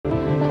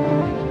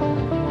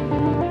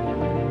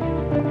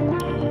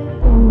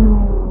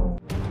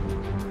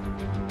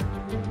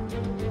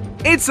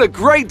It's a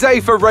great day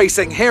for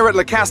racing here at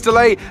Le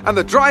Castellet, and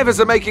the drivers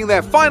are making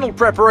their final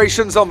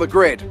preparations on the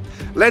grid.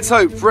 Let's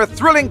hope for a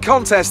thrilling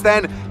contest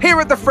then here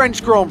at the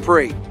French Grand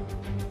Prix.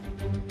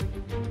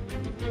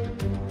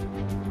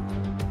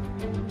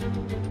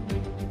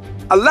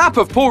 A lap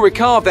of Paul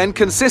Ricard then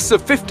consists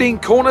of 15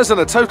 corners and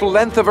a total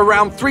length of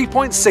around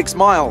 3.6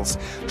 miles.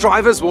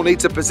 Drivers will need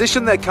to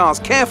position their cars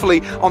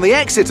carefully on the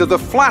exit of the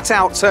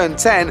flat-out turn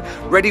 10,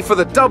 ready for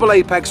the double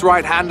apex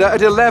right-hander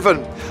at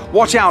 11.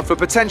 Watch out for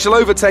potential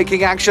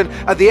overtaking action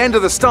at the end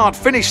of the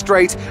start-finish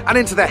straight and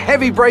into the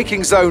heavy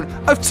braking zone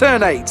of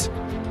turn 8.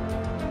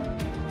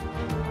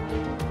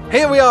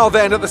 Here we are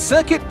then at the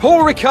Circuit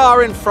Paul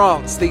Ricard in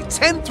France, the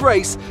 10th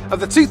race of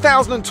the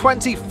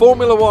 2020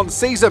 Formula One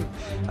season.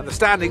 And the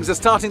standings are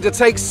starting to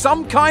take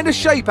some kind of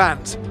shape,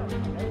 Ant.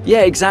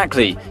 Yeah,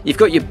 exactly. You've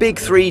got your big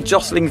three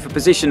jostling for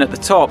position at the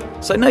top,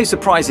 so no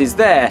surprises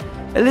there.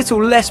 A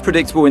little less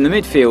predictable in the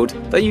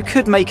midfield, though you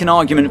could make an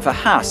argument for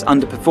Haas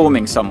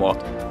underperforming somewhat.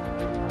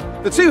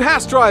 The two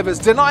Haas drivers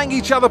denying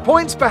each other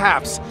points,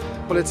 perhaps.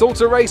 Well, it's all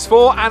to race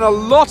for and a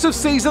lot of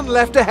season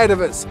left ahead of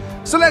us.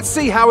 So let's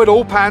see how it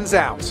all pans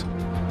out.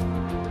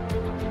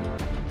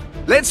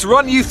 Let's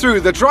run you through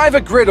the driver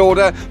grid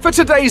order for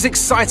today's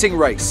exciting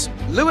race.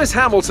 Lewis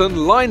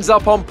Hamilton lines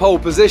up on pole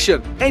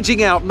position,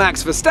 edging out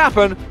Max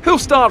Verstappen, who'll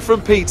start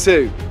from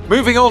P2.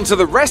 Moving on to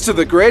the rest of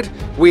the grid,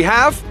 we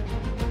have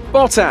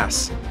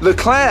Bottas,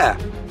 Leclerc,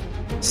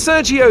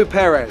 Sergio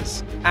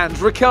Perez and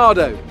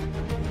Ricciardo,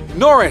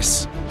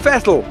 Norris,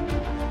 Vettel,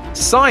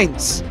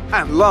 Sainz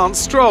and Lance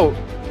Stroll,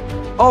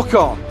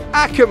 Ocon,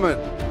 Ackermann,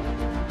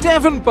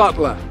 Devon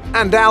Butler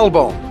and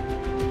Albon,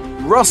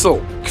 Russell,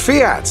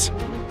 Kvyat,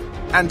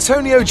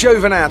 Antonio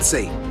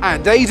Giovinazzi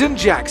and Aiden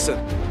Jackson.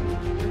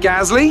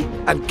 Gasly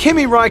and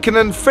Kimi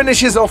Raikkonen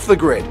finishes off the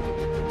grid.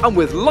 And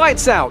with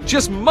lights out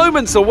just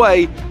moments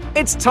away,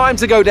 it's time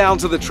to go down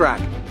to the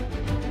track.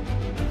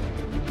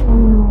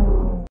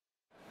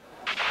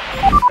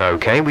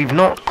 Okay, we've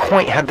not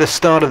quite had the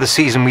start of the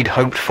season we'd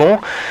hoped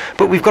for,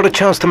 but we've got a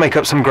chance to make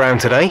up some ground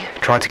today.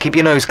 Try to keep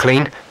your nose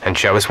clean and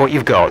show us what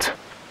you've got.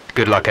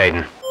 Good luck,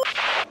 Aiden.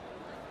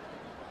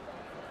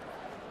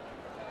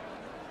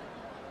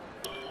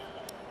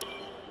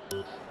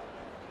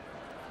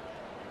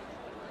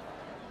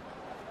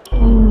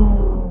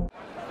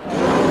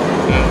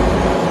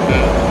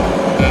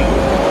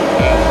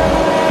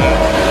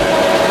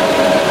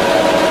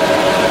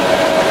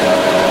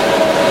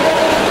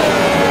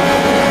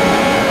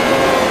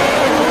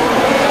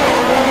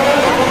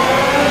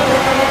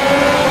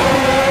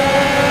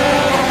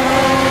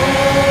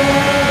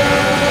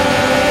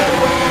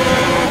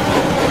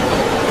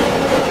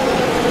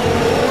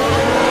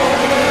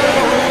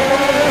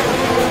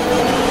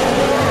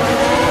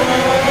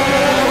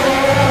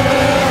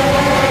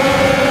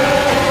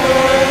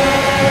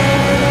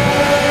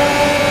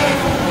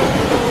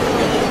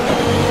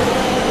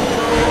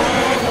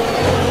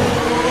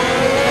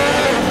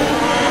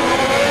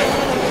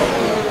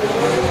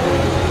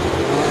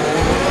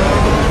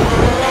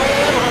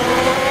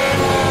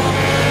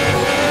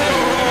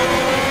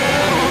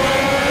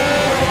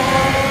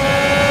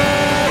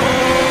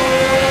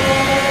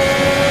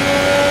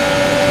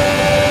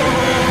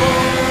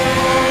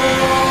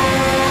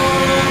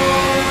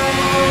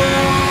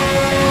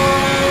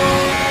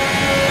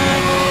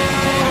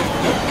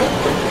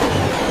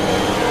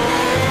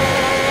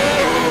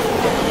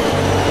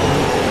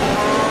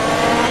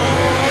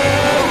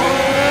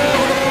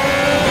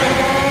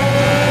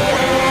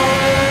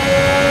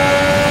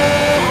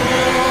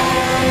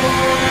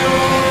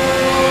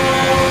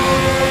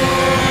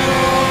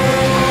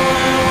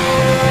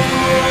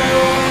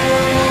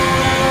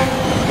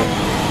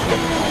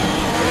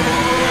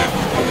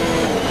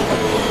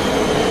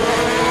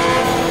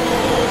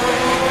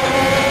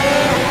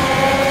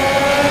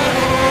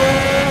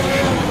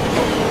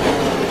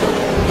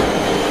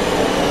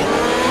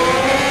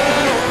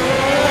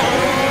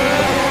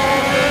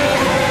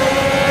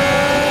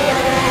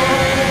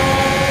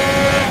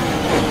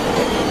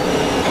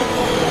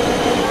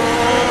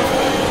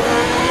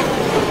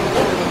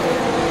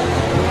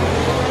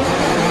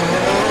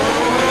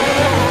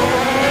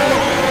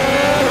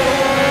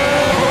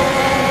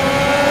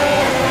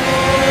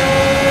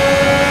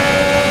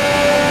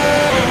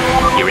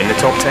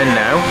 Top 10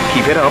 now,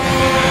 keep it up.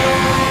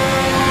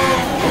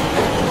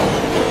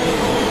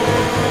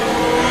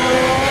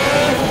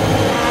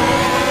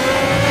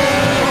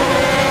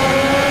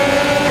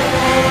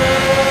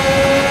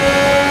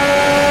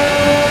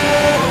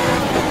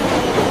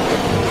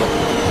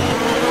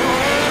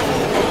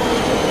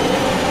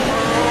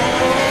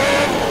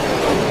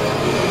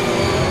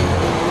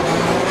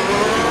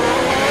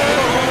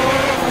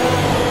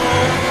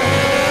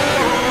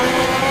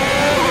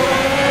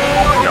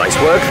 Nice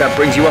work, that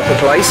brings you up a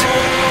place.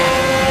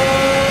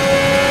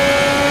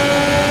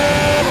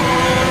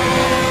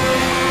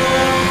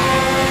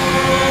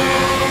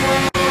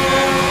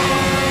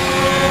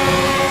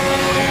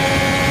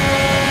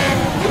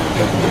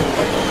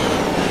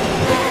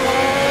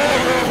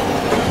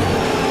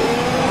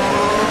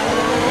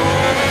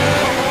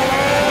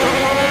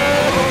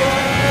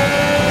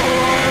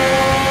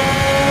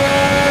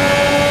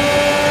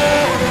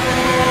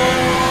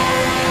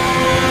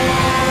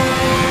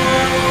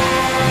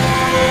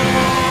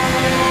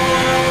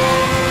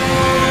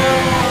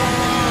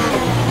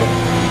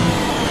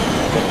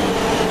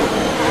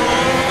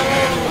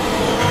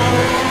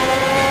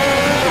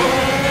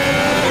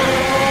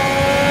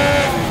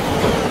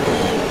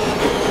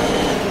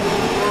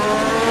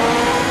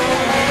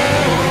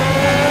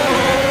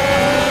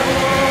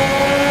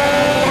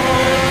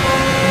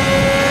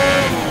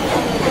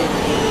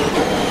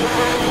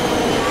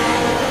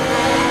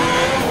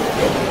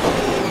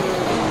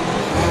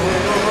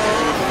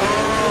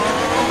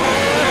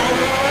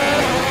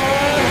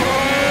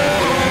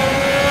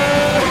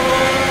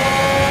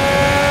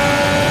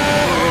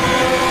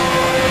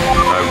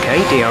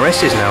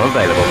 DRS is now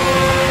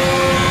available.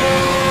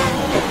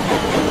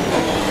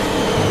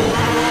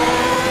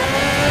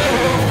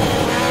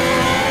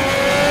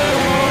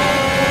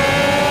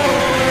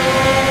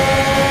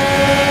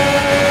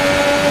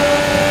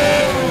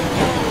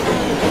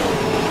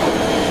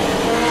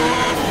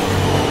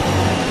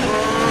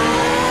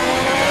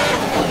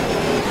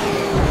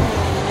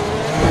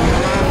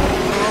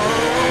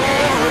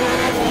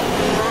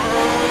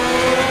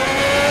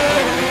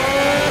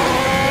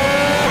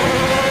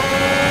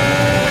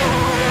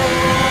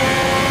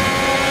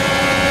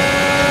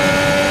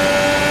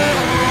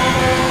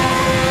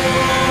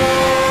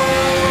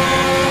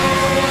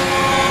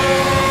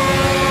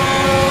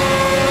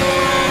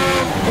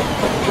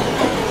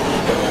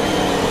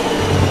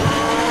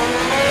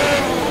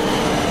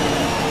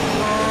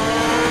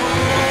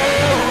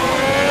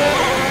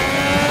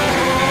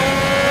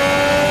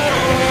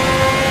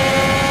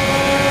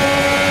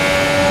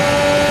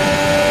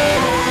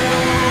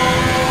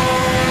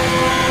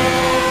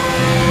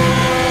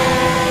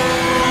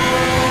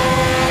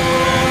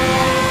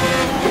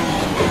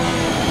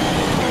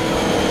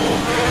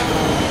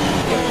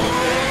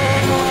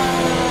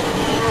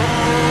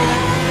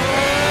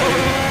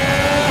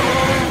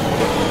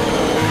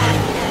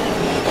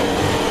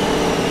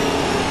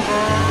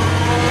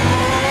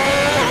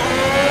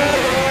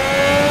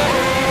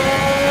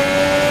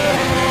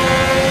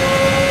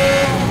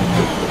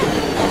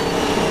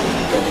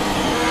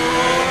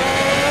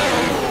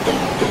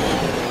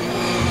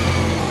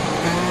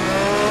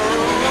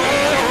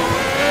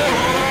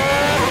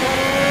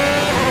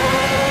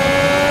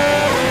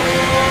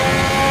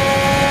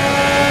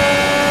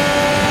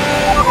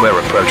 We're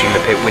approaching the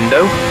pit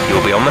window.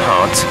 You'll be on the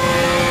hards.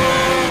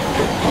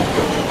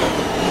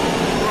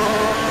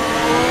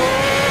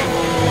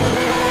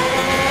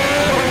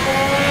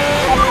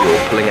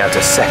 You're pulling out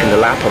a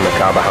second lap on the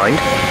car behind.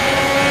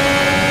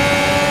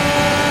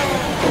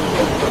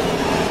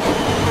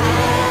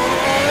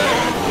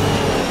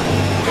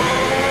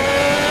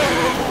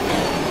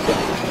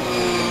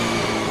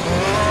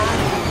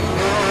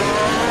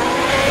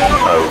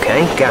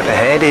 Okay, gap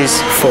ahead is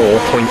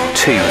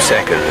 4.2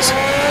 seconds.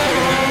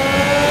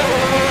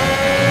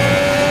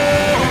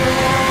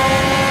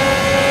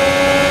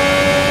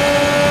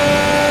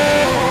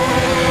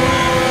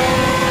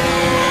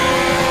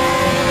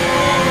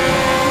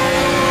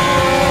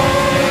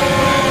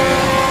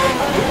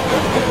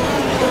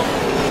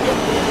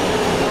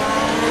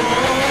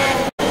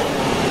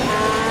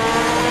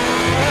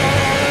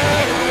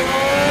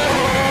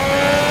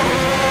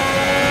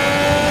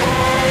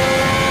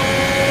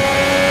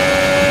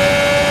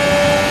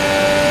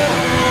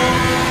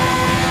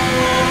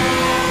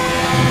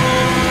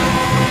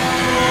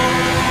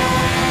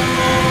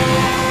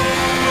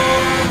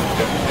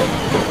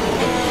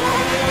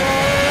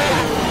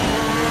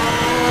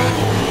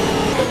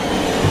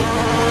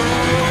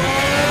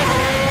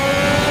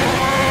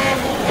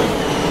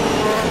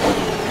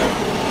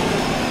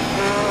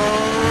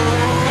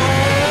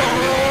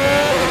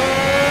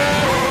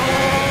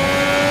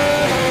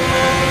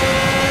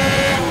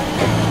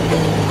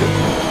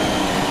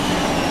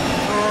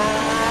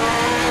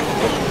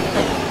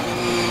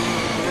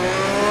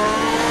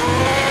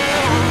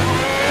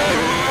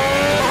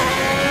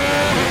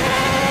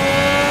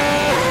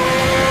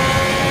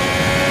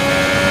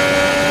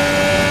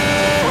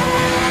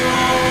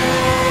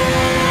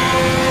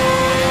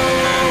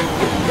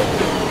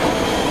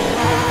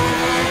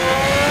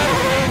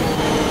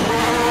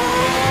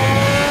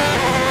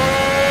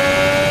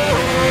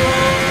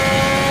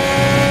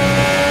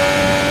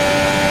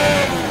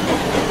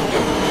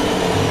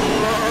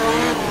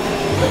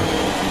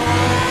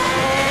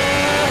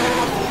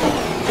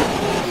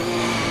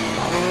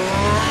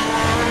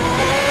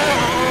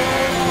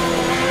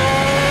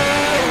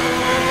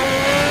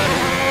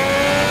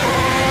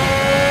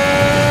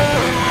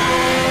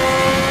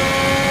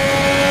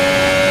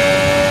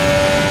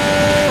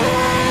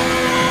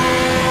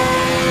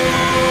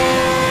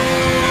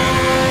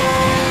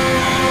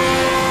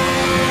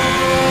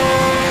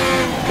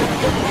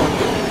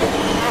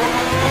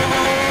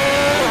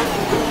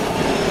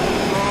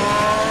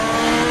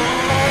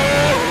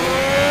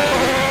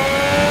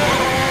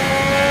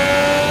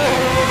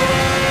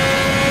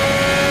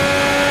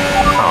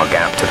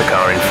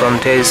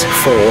 Front is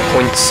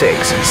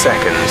 4.6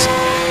 seconds.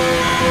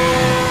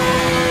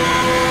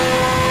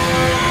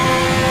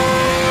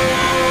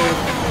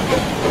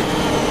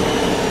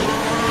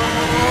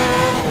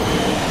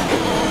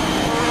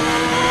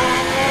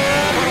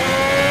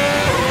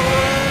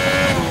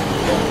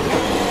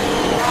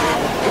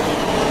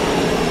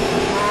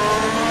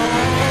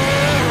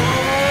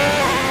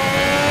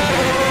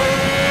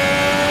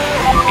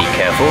 Be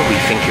careful, we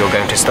think you're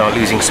going to start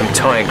losing some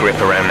tyre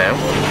grip around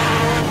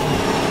now.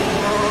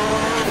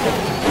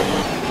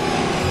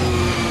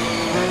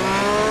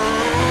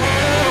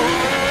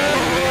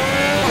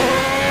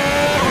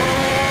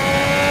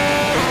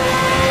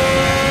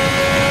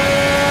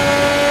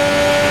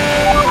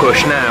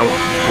 Push now.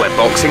 We're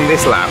boxing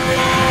this lap.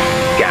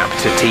 Gap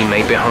to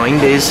teammate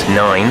behind is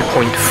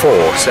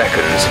 9.4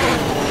 seconds.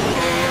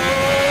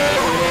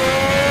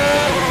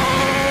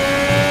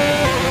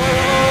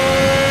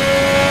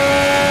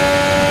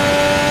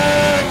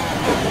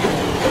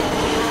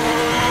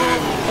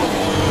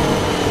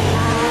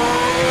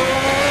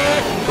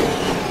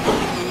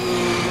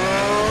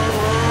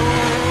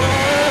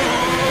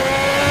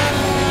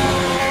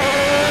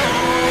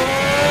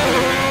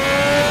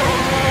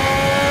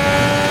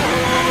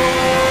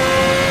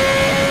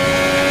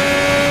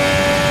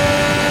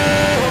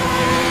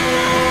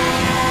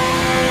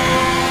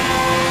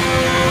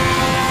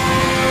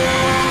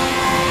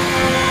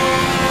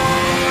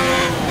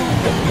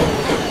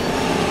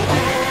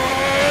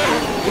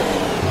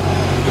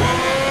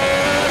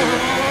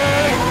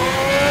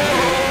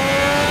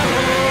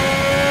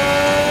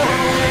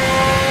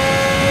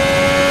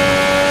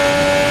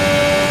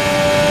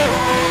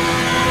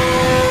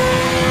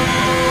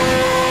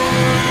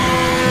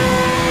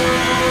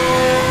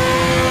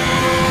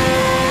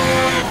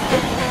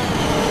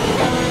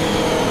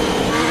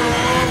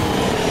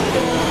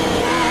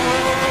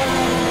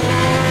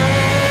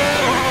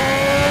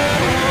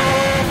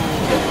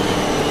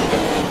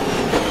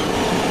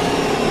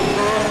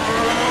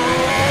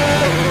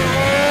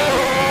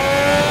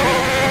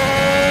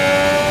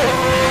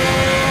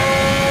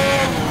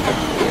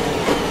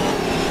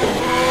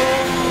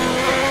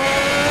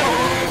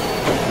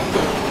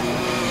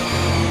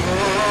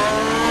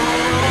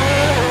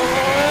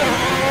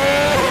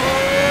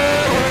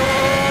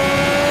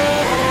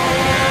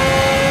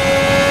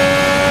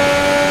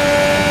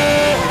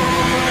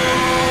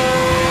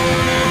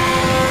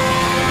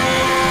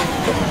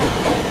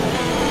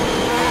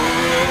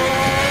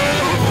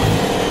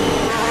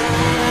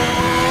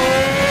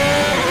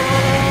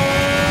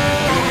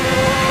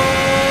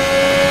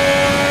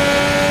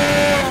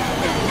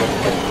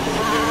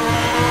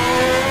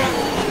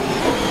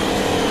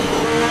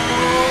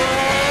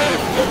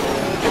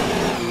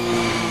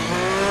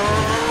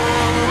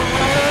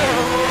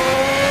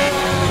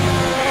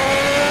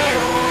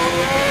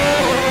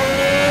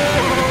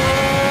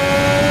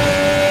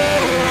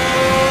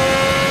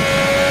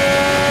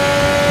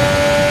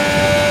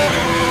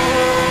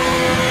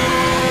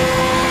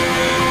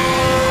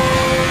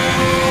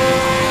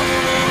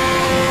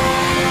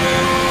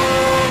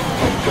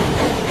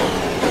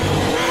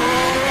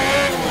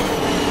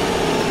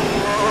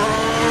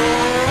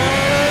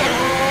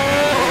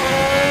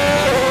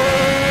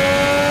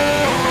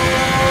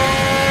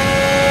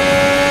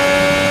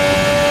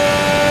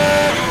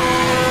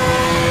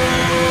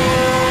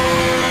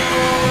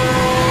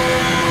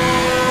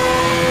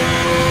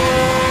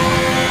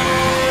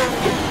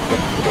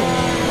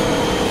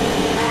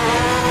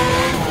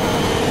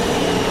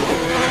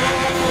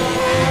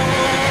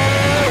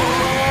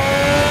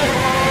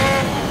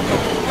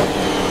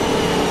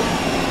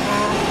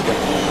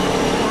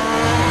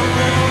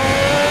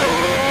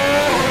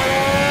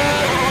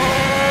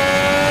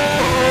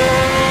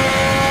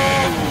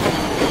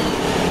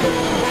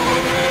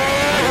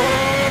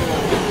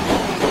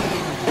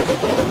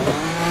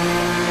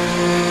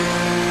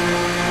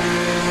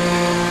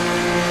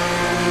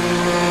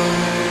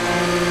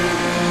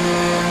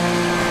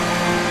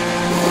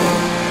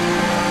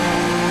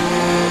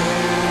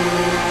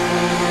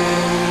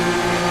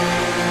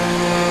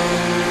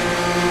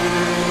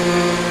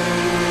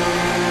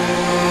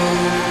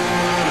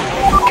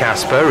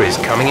 Casper is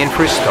coming in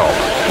for a stop.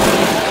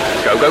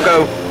 Go, go, go!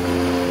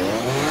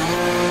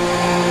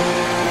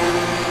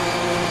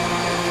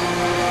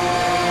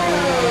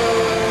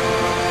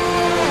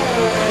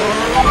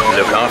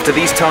 Look after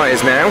these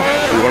tyres now.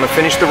 We want to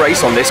finish the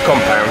race on this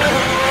compound.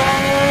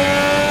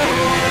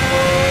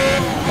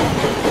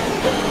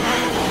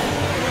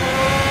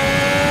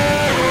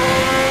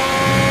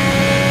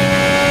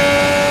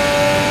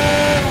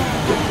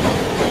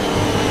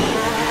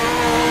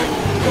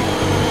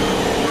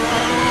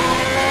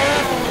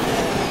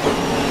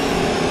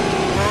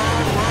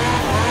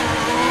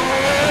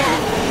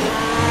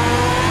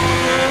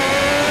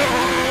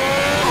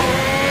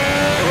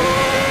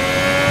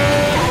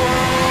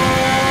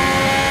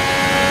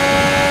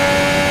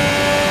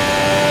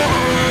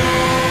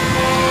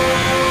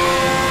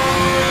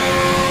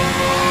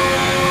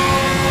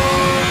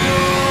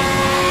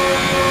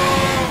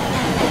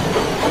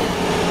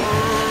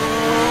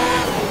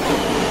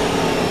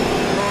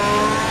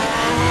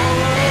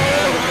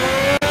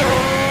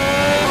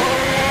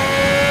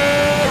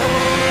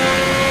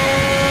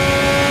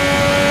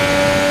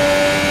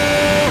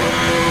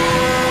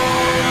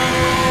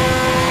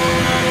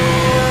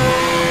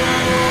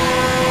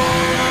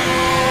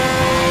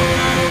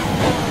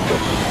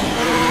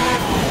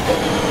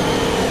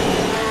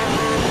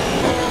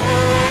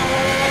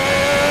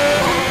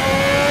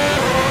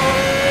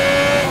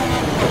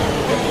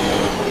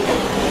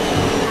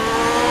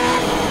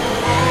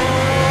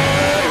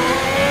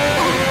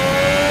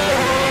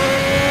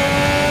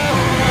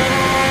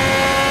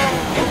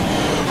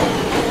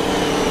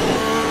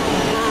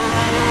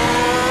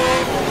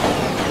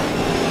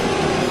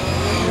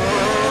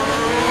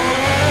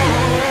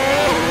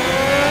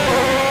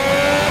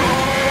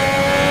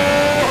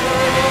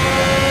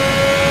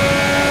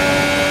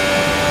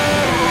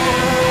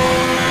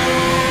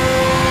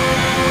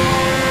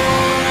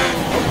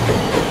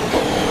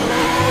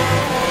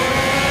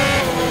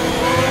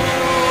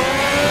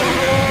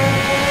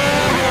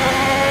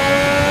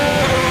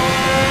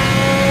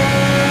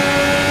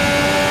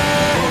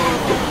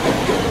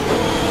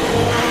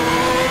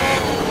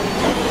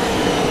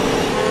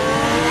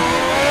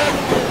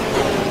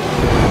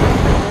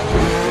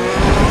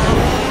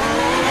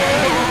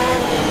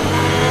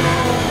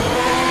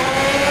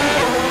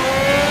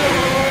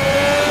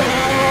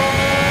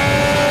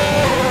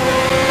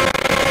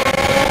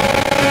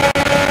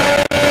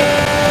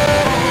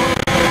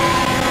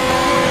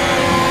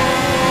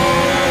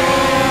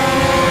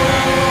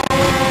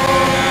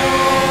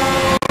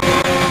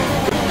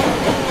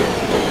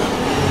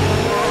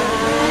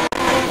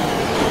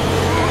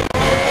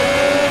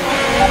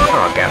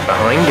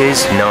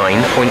 Is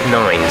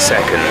 9.9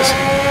 seconds.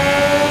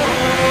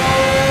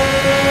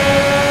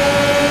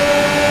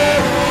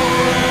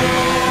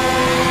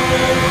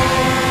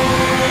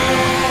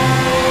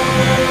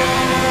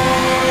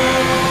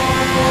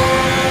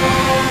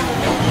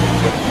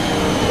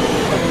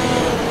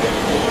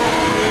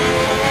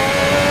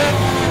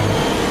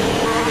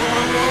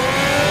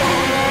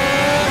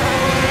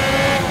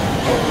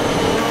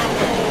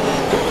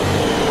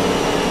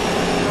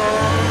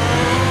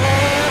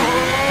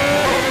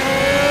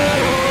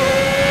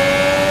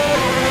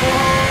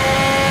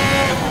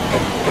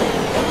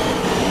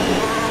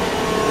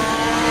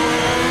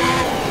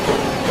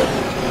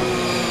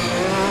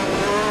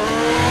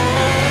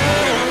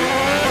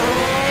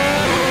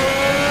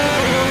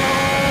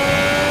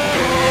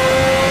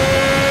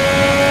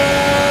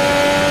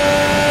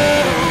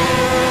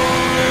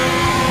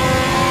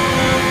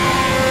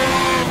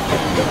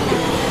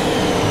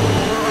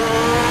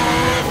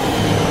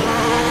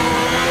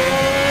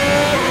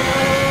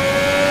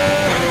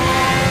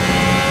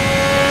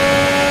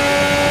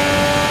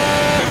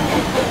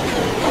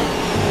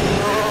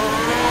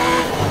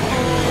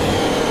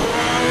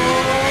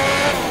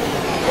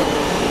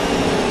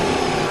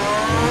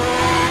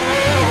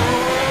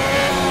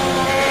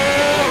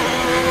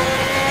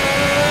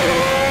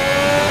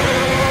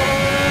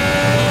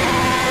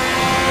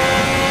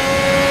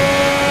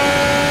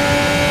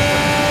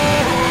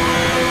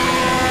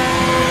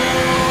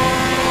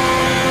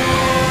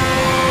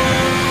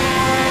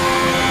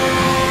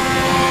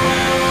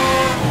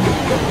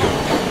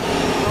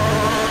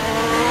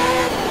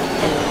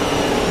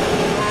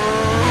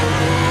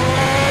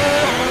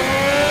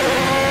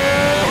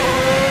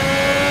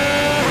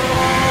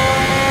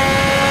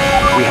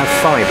 We have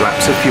 5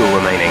 laps of fuel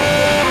remaining.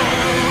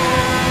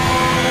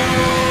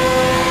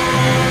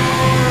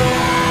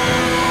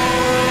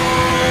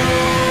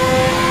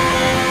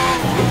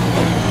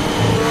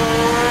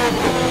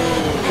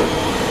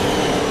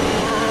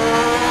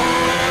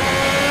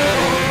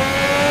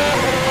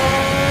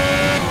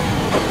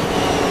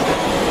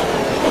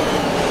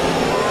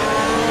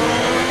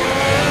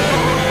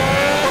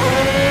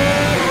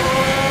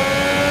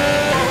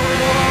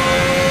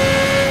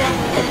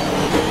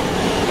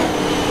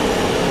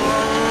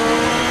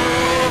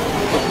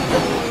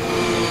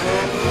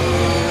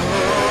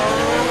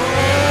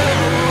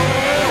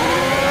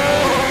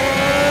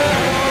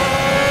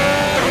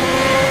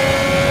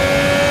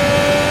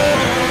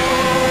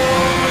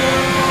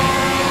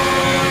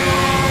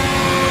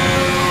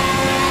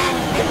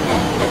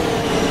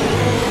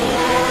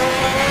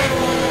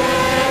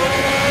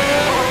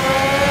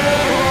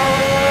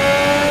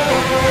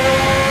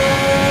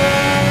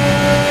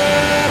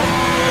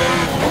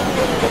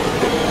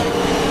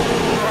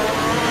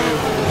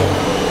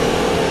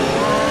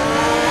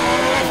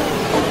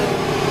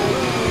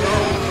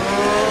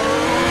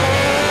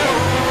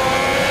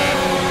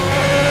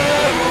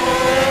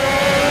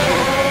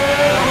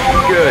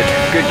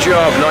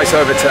 job, nice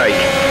overtake.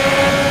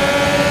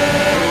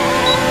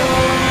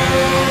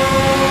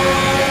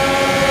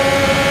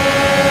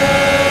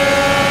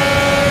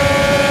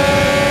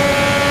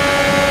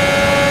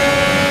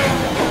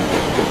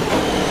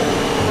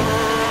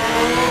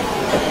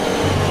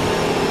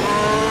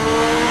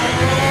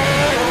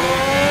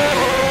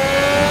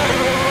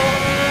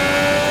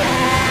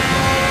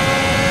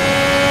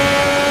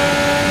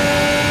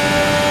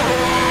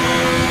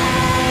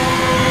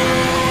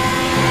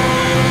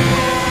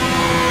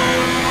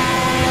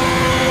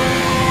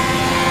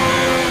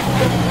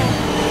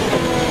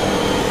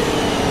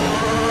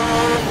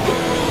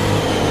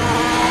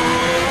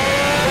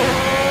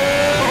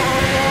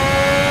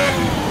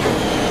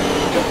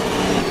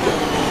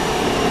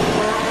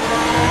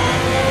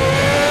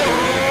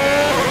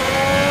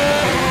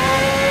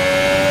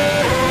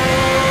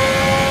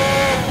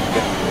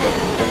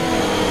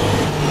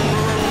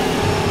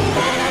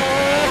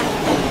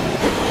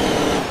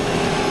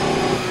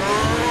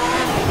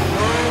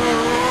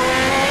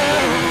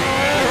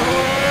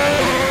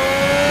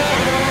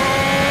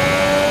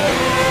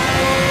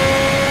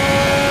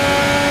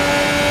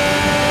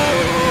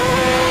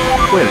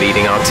 We're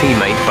leading our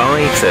teammate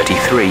by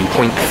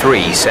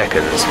 33.3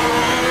 seconds.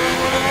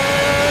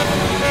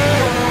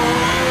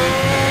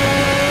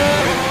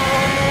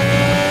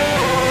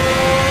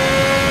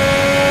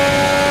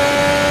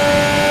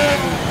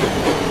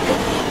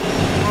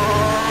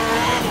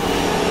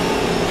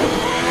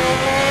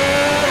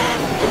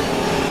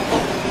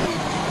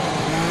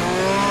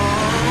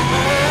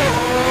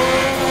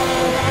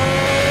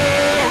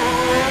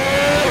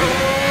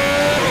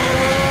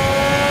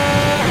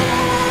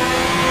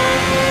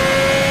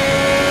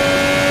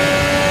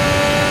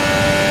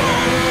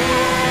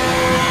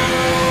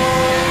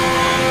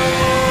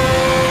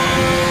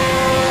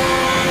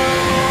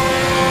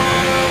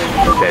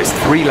 There's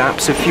 3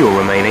 laps of fuel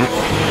remaining.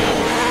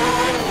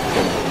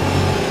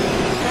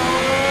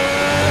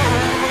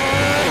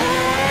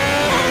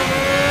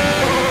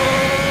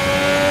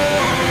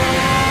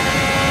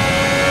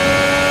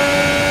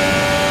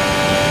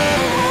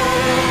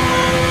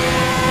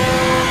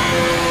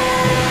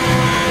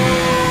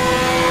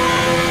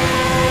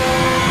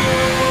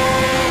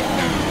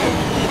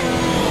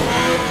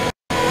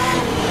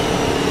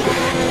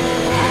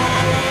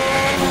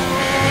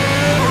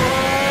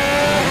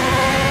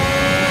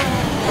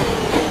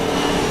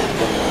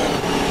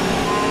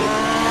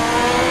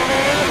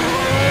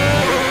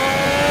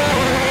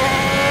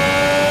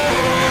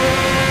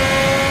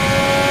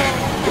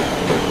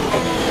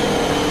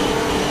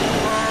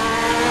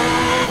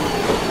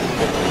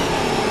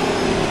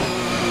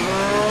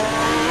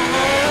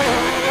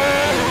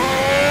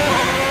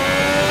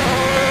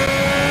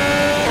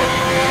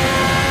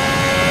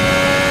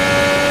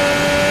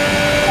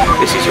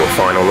 This is your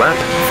final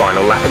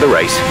lap of the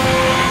race.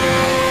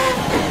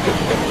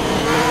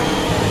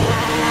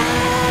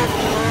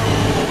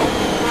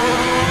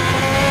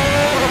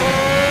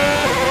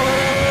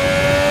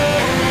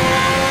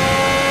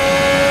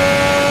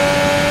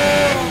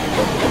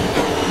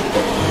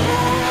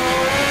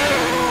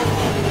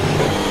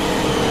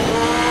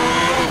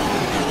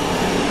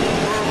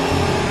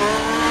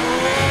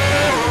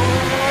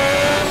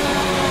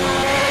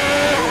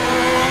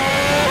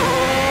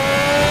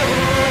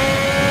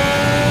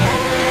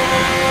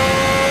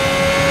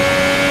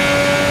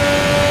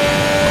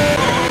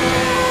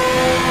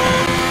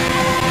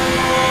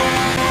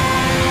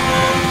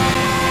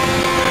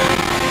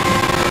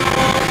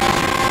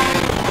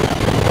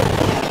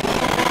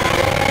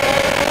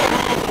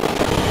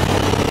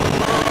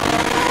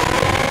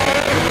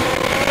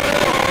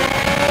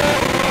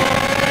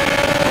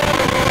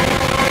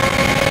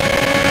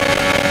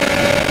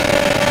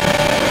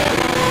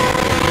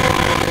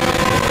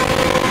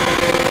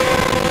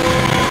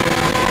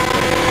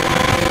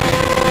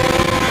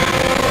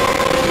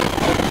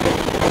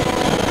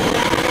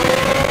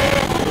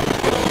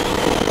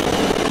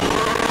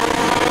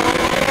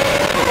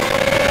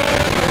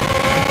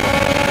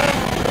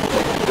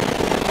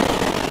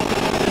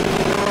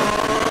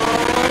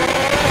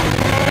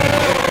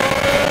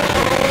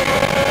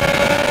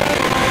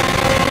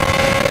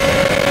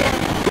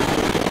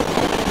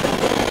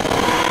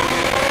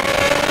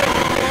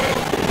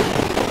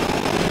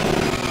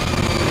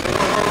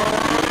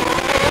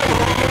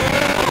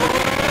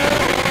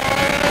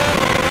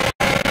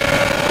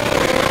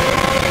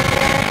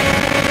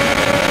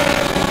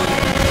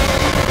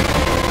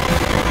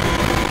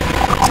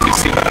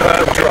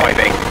 Superb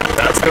driving.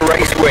 That's the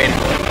race win.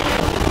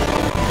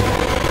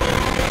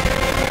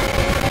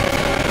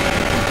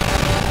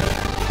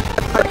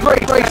 A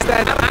great race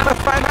then, and a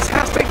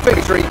fantastic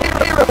victory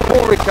here at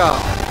Paul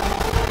Ricard.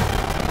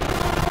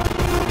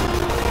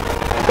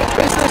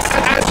 Business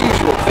as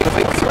usual for the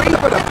victory,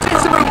 but a bit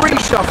of a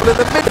reshuffle in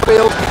the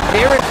midfield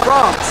here in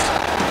France.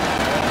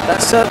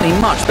 That's certainly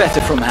much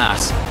better from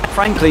Haas.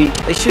 Frankly,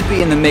 they should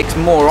be in the mix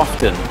more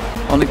often.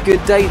 On a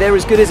good day, they're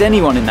as good as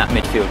anyone in that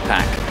midfield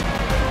pack.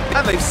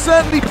 And they've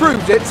certainly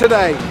proved it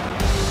today.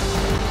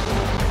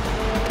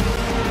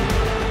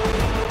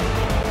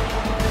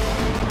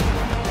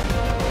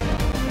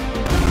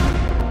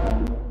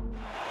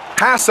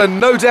 Haas are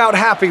no doubt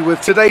happy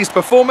with today's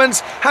performance,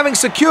 having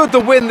secured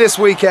the win this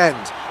weekend.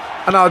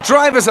 And our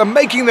drivers are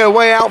making their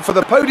way out for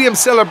the podium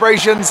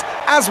celebrations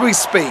as we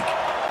speak.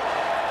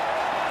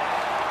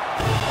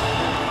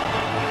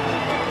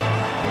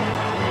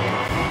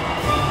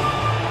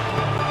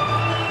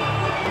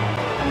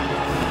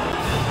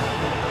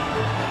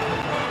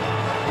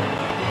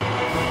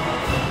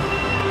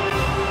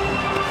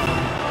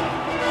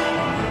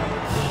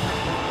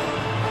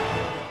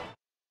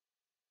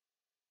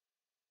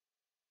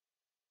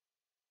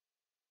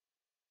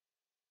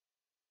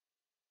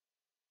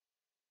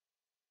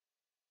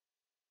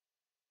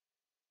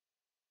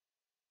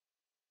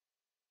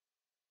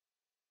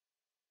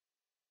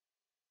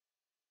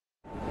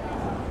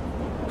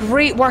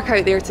 Great work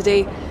out there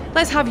today.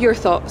 Let's have your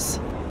thoughts.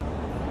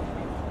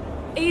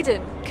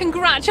 Aiden,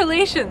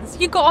 congratulations!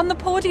 You got on the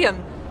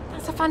podium.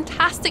 That's a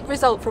fantastic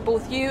result for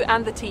both you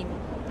and the team.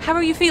 How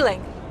are you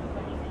feeling?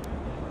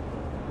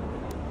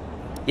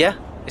 Yeah,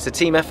 it's a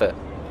team effort.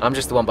 I'm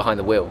just the one behind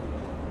the wheel.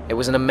 It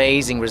was an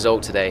amazing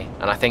result today,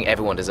 and I think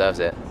everyone deserves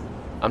it.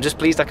 I'm just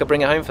pleased I could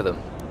bring it home for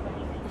them.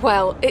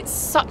 Well, it's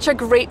such a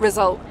great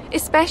result,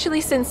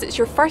 especially since it's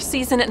your first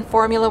season in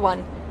Formula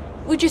One.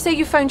 Would you say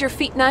you found your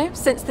feet now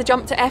since the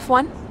jump to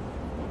F1?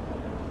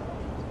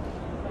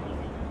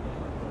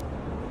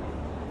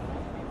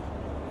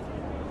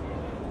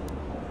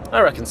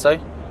 I reckon so.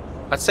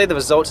 I'd say the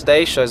result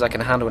today shows I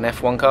can handle an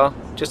F1 car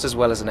just as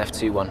well as an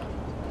F2 one,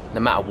 no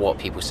matter what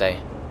people say.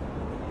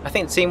 I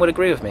think the team would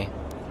agree with me.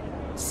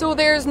 So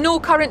there's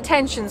no current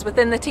tensions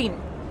within the team?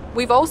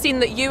 We've all seen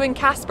that you and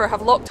Casper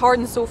have locked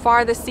horns so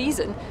far this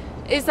season.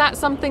 Is that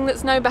something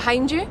that's now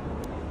behind you?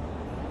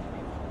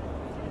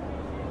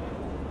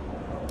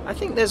 I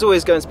think there's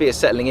always going to be a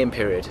settling in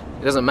period.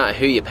 It doesn't matter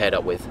who you're paired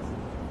up with.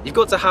 You've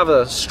got to have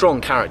a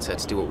strong character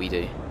to do what we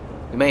do.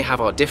 We may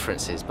have our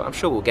differences, but I'm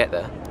sure we'll get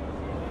there.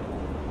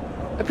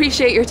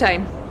 Appreciate your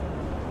time.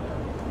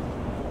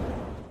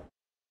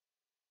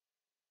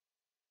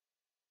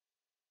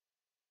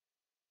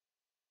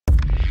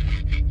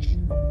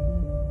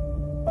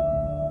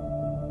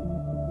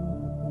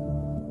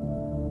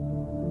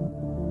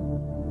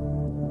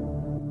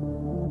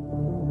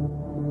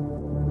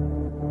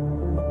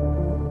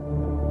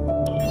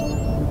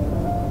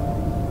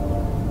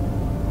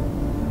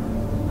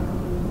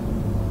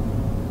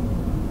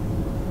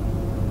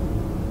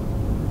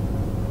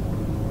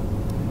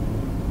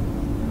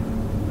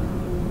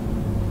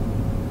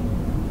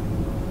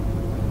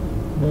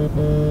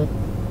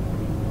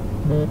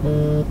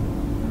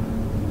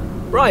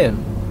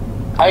 Brian.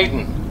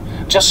 Aiden,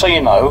 just so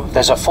you know,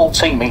 there's a full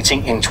team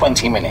meeting in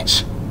 20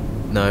 minutes.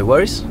 No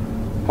worries.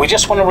 We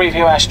just want to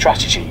review our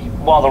strategy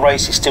while the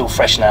race is still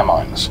fresh in our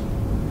minds.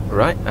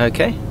 Right,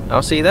 okay.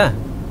 I'll see you there.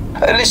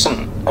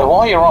 Listen,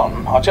 while you're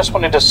on, I just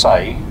wanted to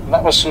say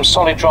that was some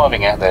solid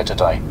driving out there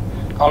today.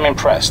 I'm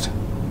impressed.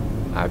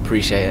 I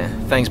appreciate it.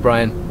 Thanks,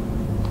 Brian.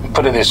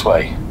 Put it this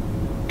way,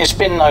 it's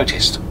been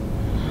noticed.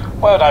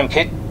 Well done,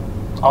 kid.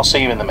 I'll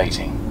see you in the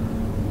meeting.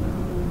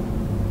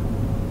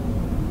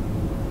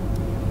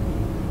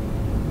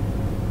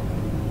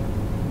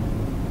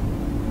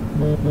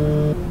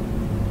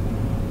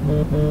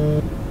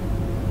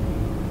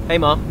 Hey,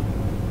 Ma.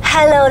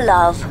 Hello,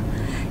 love.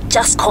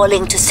 Just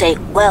calling to say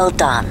well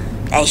done,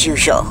 as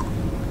usual.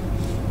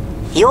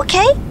 You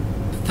okay?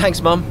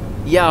 Thanks, Mum.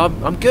 Yeah,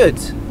 I'm good.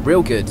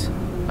 Real good.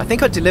 I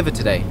think I delivered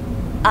today.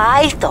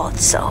 I thought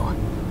so.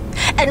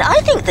 And I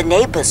think the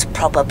neighbors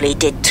probably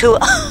did too.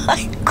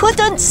 I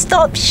couldn't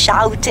stop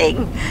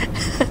shouting.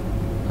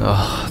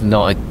 Oh,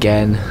 not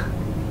again.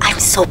 I'm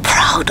so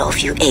proud of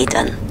you,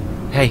 Aiden.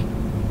 Hey,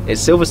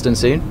 it's Silverstone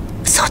soon.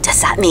 So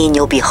does that mean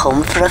you'll be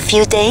home for a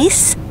few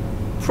days?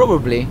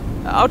 Probably.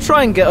 I'll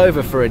try and get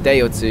over for a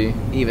day or two,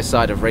 either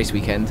side of race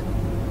weekend.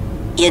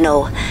 You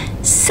know,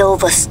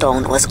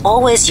 Silverstone was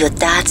always your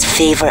dad's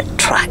favorite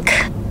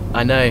track.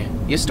 I know.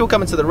 You're still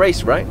coming to the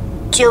race, right?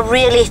 Do you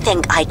really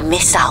think I'd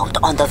miss out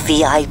on the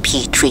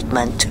VIP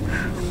treatment?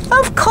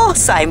 Of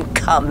course I'm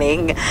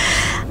coming.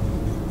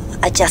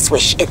 I just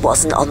wish it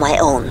wasn't on my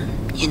own,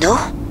 you know?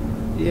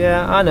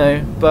 Yeah, I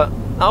know, but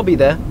I'll be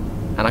there.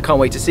 And I can't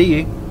wait to see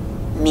you.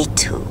 Me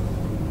too.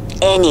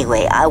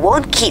 Anyway, I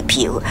won't keep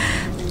you.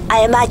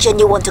 I imagine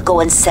you want to go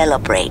and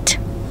celebrate.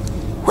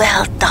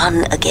 Well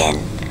done again.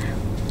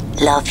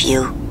 Love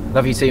you.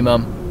 Love you too,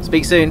 Mum.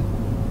 Speak soon.